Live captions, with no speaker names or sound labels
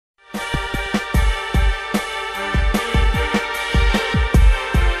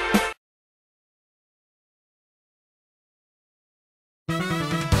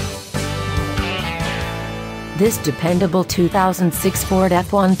This dependable 2006 Ford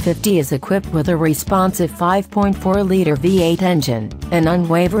F-150 is equipped with a responsive 5.4-liter V8 engine, an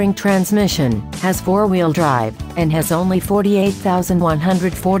unwavering transmission, has four-wheel drive, and has only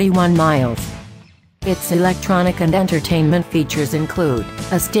 48,141 miles. Its electronic and entertainment features include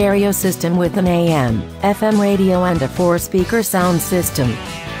a stereo system with an AM/FM radio and a 4-speaker sound system.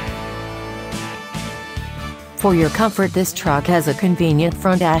 For your comfort, this truck has a convenient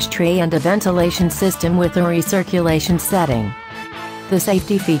front ashtray and a ventilation system with a recirculation setting. The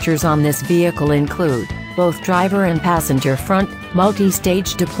safety features on this vehicle include both driver and passenger front,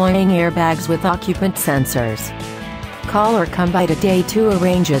 multi-stage deploying airbags with occupant sensors. Call or come by today to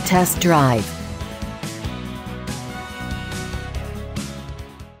arrange a test drive.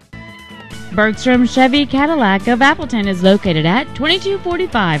 Bergstrom Chevy Cadillac of Appleton is located at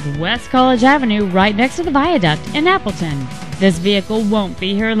 2245 West College Avenue, right next to the viaduct in Appleton. This vehicle won't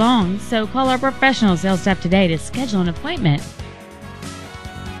be here long, so call our professional sales staff today to schedule an appointment.